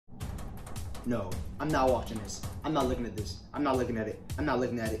No, I'm not watching this. I'm not looking at this. I'm not looking at it. I'm not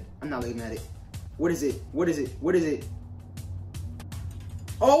looking at it. I'm not looking at it. What is it? What is it? What is it?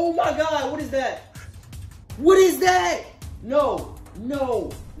 Oh my God, what is that? What is that? No,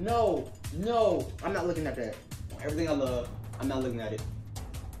 no, no, no. I'm not looking at that. Everything I love, I'm not looking at it.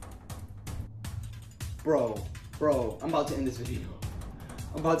 Bro, I'm about to end this video.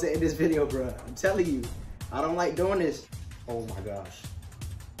 I'm about to end this video, bro. I'm telling you, I don't like doing this. Oh my gosh.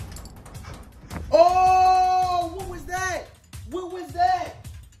 Oh, what was that? What was that?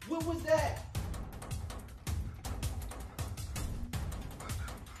 What was that?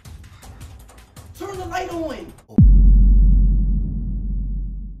 Turn the light on.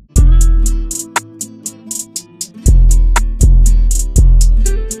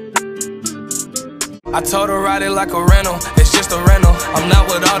 I told her ride it like a rental, it's just a rental. I'm not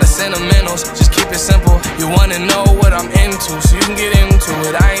with all the sentimentals, just keep it simple. You wanna know what I'm into, so you can get into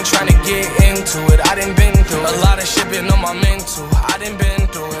it. I ain't trying to get into it, I done been through a lot of shit been on my mental. I done been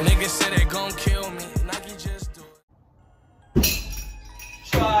through it, niggas say they gon' kill me, Nike just do it.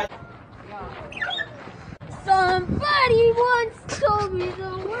 Try. Somebody once told me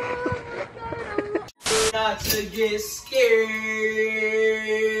the world was gonna Not to get scared.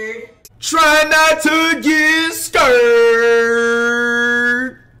 Try not to get scared.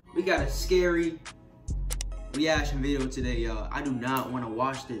 We got a scary reaction video today, y'all. I do not want to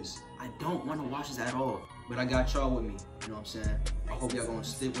watch this. I don't want to watch this at all. But I got y'all with me. You know what I'm saying? I hope y'all gonna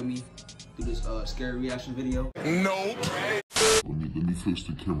stick with me through this scary reaction video. No. Let me fix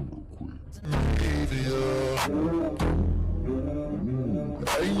the camera real quick.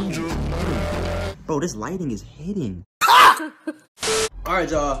 Bro, this lighting is hidden. Alright,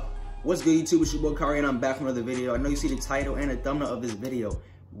 y'all. What's good, YouTube? It's your boy Kari, and I'm back with another video. I know you see the title and the thumbnail of this video.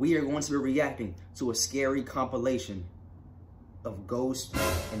 We are going to be reacting to a scary compilation of ghosts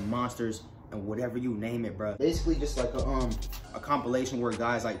and monsters and whatever you name it, bro. Basically, just like a compilation where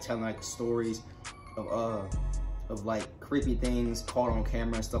guys like telling like stories of like creepy things caught on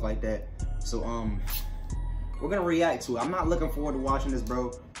camera and stuff like that. So we're gonna react to it. I'm not looking forward to watching this,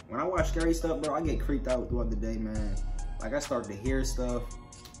 bro. When I watch scary stuff, bro, I get creeped out throughout the day, man. Like I start to hear stuff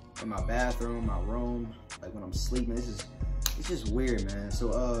in my bathroom, my room, like when I'm sleeping. It's just weird, man.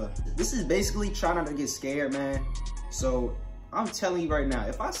 So this is basically trying not to get scared, man. So I'm telling you right now,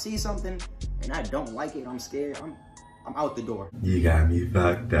 if I see something and I don't like it, I'm scared, I'm out the door. You got me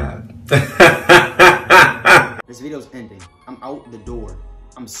fucked up. This video's ending. I'm out the door.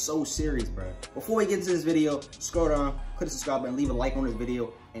 I'm so serious, bro. Before we get into this video, scroll down, click the subscribe button, leave a like on this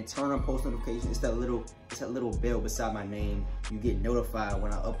video, and turn on post notifications. It's that little bell beside my name. You get notified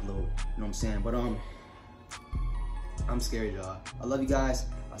when I upload. You know what I'm saying? But I'm scared, y'all. I love you guys.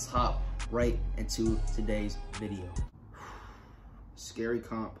 Let's hop right into today's video. Scary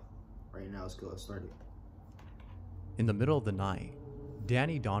comp. Right now, let's go. Let's start it. In the middle of the night,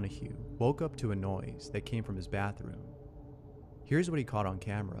 Danny Donahue woke up to a noise that came from his bathroom. Here's what he caught on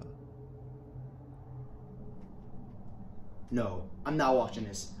camera. No, I'm not watching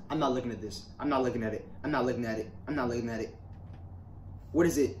this. I'm not looking at this. I'm not looking at it. I'm not looking at it. I'm not looking at it. What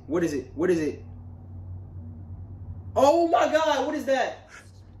is it? What is it? What is it? Oh my God, what is that?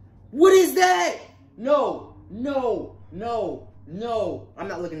 What is that? No, no, no, no. I'm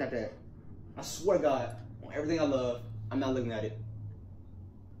not looking at that. I swear to God, on everything I love, I'm not looking at it.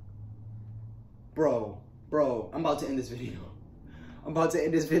 Bro, I'm about to end this video. I'm about to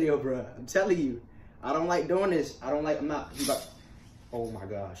end this video, bro. I'm telling you, I don't like doing this. I'm not. Oh my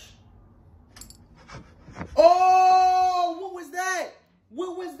gosh. Oh, what was that?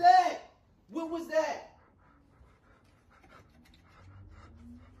 What was that? What was that?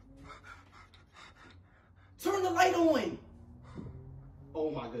 Turn the light on. Oh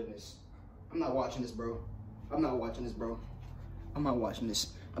my goodness. I'm not watching this, bro. I'm not watching this, bro. I'm not watching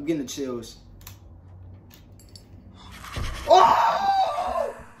this. I'm getting the chills.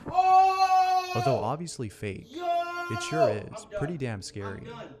 Oh! Oh! Although obviously fake, it sure is pretty damn scary.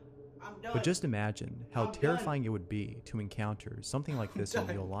 I'm done. But just imagine how terrifying it would be to encounter something like this in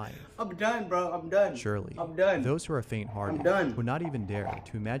real life. I'm done, bro. I'm done. Surely, I'm done. those who are faint-hearted would not even dare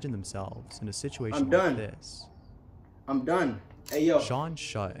to imagine themselves in a situation like this. I'm done. Hey, yo. Sean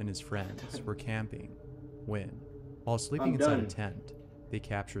Shutt and his friends were camping when, while sleeping inside a tent, they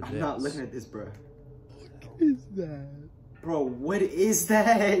captured this. I'm not looking at this, bro. What is that? Bro, what is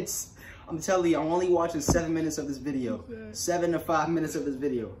that? I'm telling you, I'm only watching 7 minutes of this video. 7 to 5 minutes of this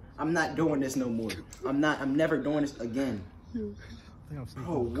video. I'm not doing this no more. I'm never doing this again.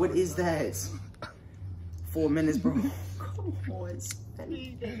 Bro, what is that? 4 minutes, bro. Come on,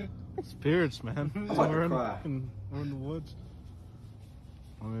 spirits, man. I'm about to cry. We're in the woods.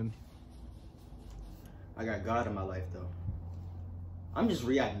 I mean, I got God in my life though. I'm just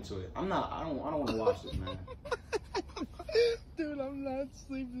reacting to it. I don't want to watch this, man. Dude, I'm not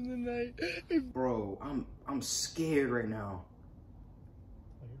sleeping tonight. Bro, I'm scared right now.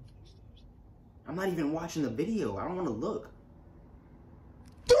 I'm not even watching the video. I don't want to look.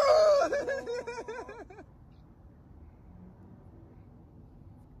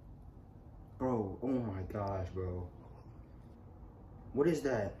 Bro, oh my gosh, bro. What is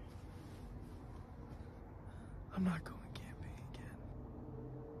that? I'm not going camping again.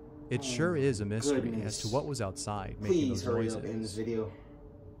 It sure is a mystery goodness. as to what was outside making Please those hurry noises. up in this video.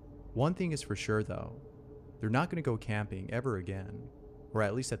 One thing is for sure though, they're not going to go camping ever again, or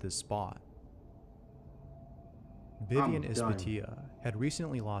at least at this spot. Vivian Ispatia had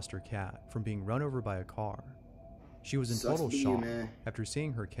recently lost her cat from being run over by a car. She was in Sucks total to be you, shock man. after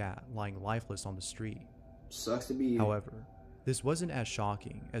seeing her cat lying lifeless on the street. Sucks to be you. However, this wasn't as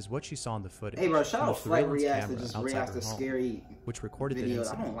shocking as what she saw in the footage. Hey bro, shout from the out Flight surveillance Reacts to camera just outside react her to home, scary which recorded the videos. I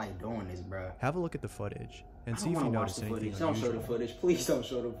incident. don't like doing this, bro. Have a look at the footage and I see don't if you wanna watch notice the anything footage. Don't show the unusual. footage. Please don't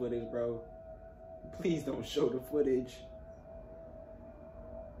show the footage, bro. Please don't show the footage.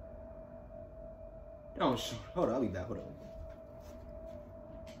 Don't show. Hold on, I'll be back. Hold on.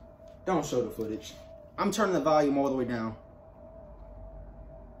 Don't show the footage. I'm turning the volume all the way down.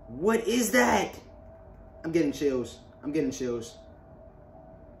 What is that? I'm getting chills. I'm getting chills.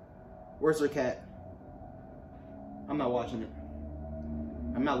 Where's her cat? I'm not watching it.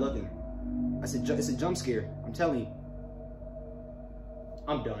 I'm not looking. It's a jump scare. I'm telling you.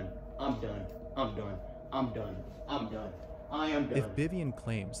 I'm done. I'm done. I'm done. I'm done. I'm done. I am done. If Vivian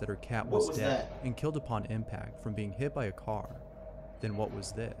claims that her cat What was was dead that? and killed upon impact from being hit by a car, then what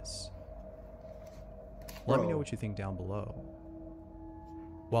was this? Let me Bro. know what you think down below.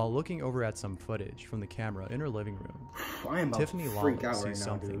 While looking over at some footage from the camera in her living room, I am about Tiffany to freak Lawless out right sees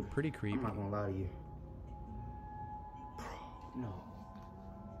now, something dude. pretty creepy. I'm not gonna lie to you. Bro, no.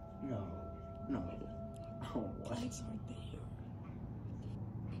 No. No. I don't watch it.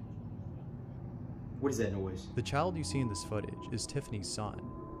 What is that noise? The child you see in this footage is Tiffany's son,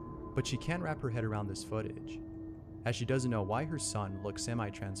 but she can't wrap her head around this footage, as she doesn't know why her son looks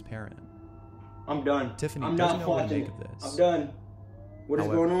semi-transparent. I'm done. Tiffany I'm doesn't not know what to watching make it. of this. I'm done. What is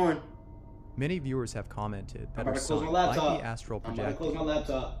However, going on? Many viewers have commented that I'm her about to close son my might laptop. be astral I'm about to close projecting. my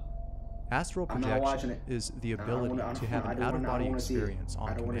laptop. Astral I'm not watching projection it. is the I don't ability wanna- to have I an don't wanna- I out-of-body don't wanna see it. experience on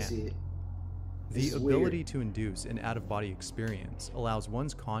I don't want to see command. it. The This is ability weird. to induce an out-of-body experience allows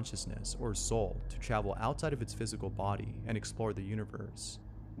one's consciousness or soul to travel outside of its physical body and explore the universe.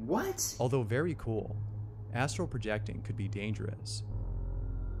 What? Although very cool, astral projecting could be dangerous.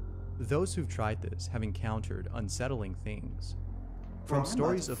 Those who've tried this have encountered unsettling things. Bro, From I'm about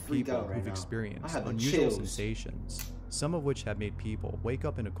stories to of freak people out right who've now. I experienced have the unusual chills. sensations, some of which have made people wake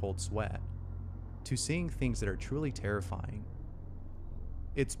up in a cold sweat, to seeing things that are truly terrifying.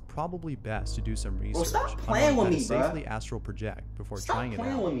 It's probably best to do some research stop on playing how with to me, bruh. safely astral project before Stop trying it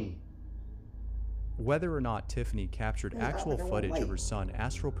playing out. with me. Whether or not Tiffany captured Man, I actual don't footage like of her son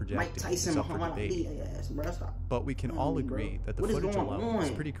astral Mike projecting is Tyson, up for Muhammad debate, Ali, ass, bro. Stop. but we can playing all with me, bro. agree that the What is footage going alone is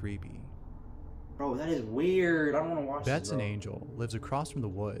on? pretty creepy. Bro, that is weird. I don't want to watch Bet's this, an bro. angel lives across from the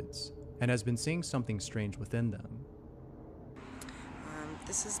woods and has been seeing something strange within them.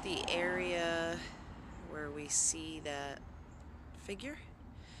 This is the area where we see that figure.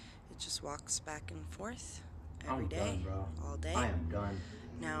 It just walks back and forth every I'm day, done, bro. all day. I am done.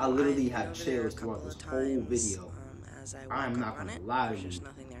 Now, I literally I've been have over there a chills couple throughout this of whole times, video. As I I'm walk not up on gonna it, lie to there's you. just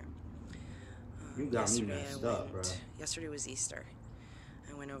nothing there. You got me Yesterday messed I up, bro. Yesterday was Easter.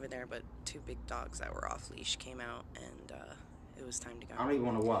 I went over there, but two big dogs that were off leash came out, and it was time to go. I don't even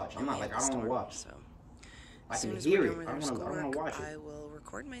want to watch. I'm And not we like, had I the don't want to storm, watch. So I as soon can as hear we're it. done with I our don't want to schoolwork, watch it. I will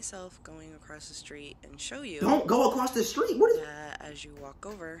record myself going across the street and show you Don't go across the street. What is? that as you walk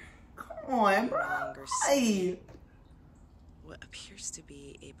over, Come on, bro. no longer Hey. see what appears to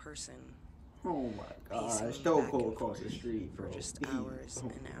be a person Oh my gosh. pacing Don't back go and across the forth street, bro. for just Please hours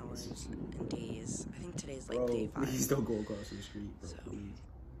don't. and hours and days. I think today's like Bro, day 5. please don't go across the street, bro. So- Please.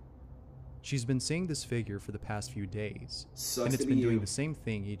 She's been seeing this figure for the past few days, Sucks and it's to been be doing you. the same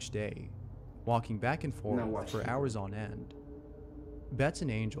thing each day, walking back and not forth watching for it. hours on end. Bet's an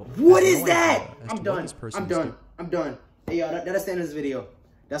angel. What has is no that? idea as I'm to what done. this person I'm is done. I'm done. Hey, y'all, that's the end of this video.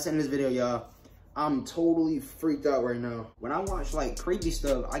 That's the end of this video, y'all. I'm totally freaked out right now. When I watch like creepy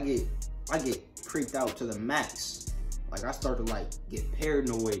stuff, I get creeped out to the max. Like I start to like get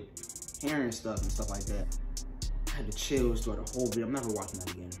paranoid, hearing stuff and stuff like that. I had the chills throughout the whole video. I'm never watching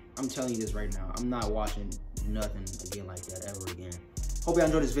that again. I'm telling you this right now. I'm not watching nothing again like that ever again. Hope y'all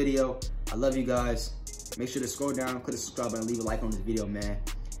enjoyed this video. I love you guys. Make sure to scroll down, click the subscribe button, leave a like on this video, man.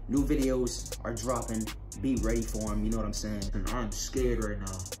 New videos are dropping. Be ready for them, you know what I'm saying? And I'm scared right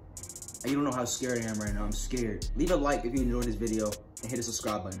now. You don't know how scared I am right now. I'm scared. Leave a like if you enjoyed this video and hit the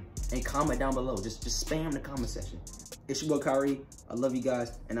subscribe button. And comment down below. Just spam the comment section. It's your boy Kyrie. I love you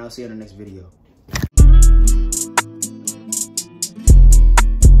guys, and I'll see you in the next video.